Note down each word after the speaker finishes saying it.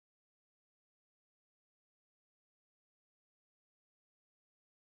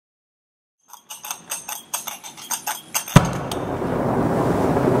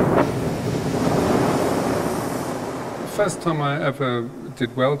first time I ever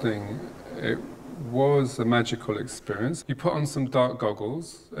did welding, it was a magical experience. You put on some dark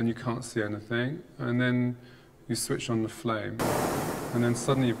goggles and you can't see anything, and then you switch on the flame, and then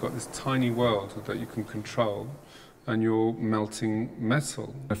suddenly you've got this tiny world that you can control, and you're melting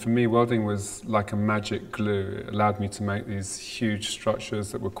metal. For me, welding was like a magic glue. It allowed me to make these huge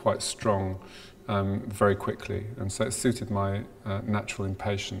structures that were quite strong very quickly, and so it suited my natural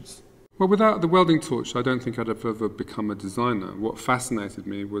impatience. Well, without the welding torch, I don't think I'd have ever become a designer. What fascinated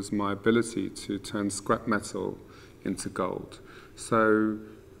me was my ability to turn scrap metal into gold. So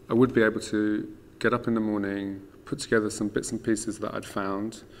I would be able to get up in the morning, put together some bits and pieces that I'd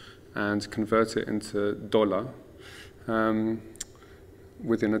found, and convert it into dollar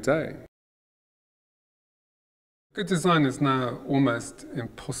within a day. Good design is now almost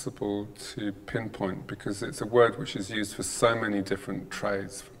impossible to pinpoint because it's a word which is used for so many different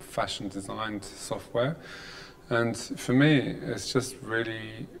trades, from fashion design to software. And for me, it's just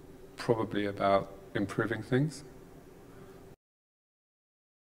really probably about improving things.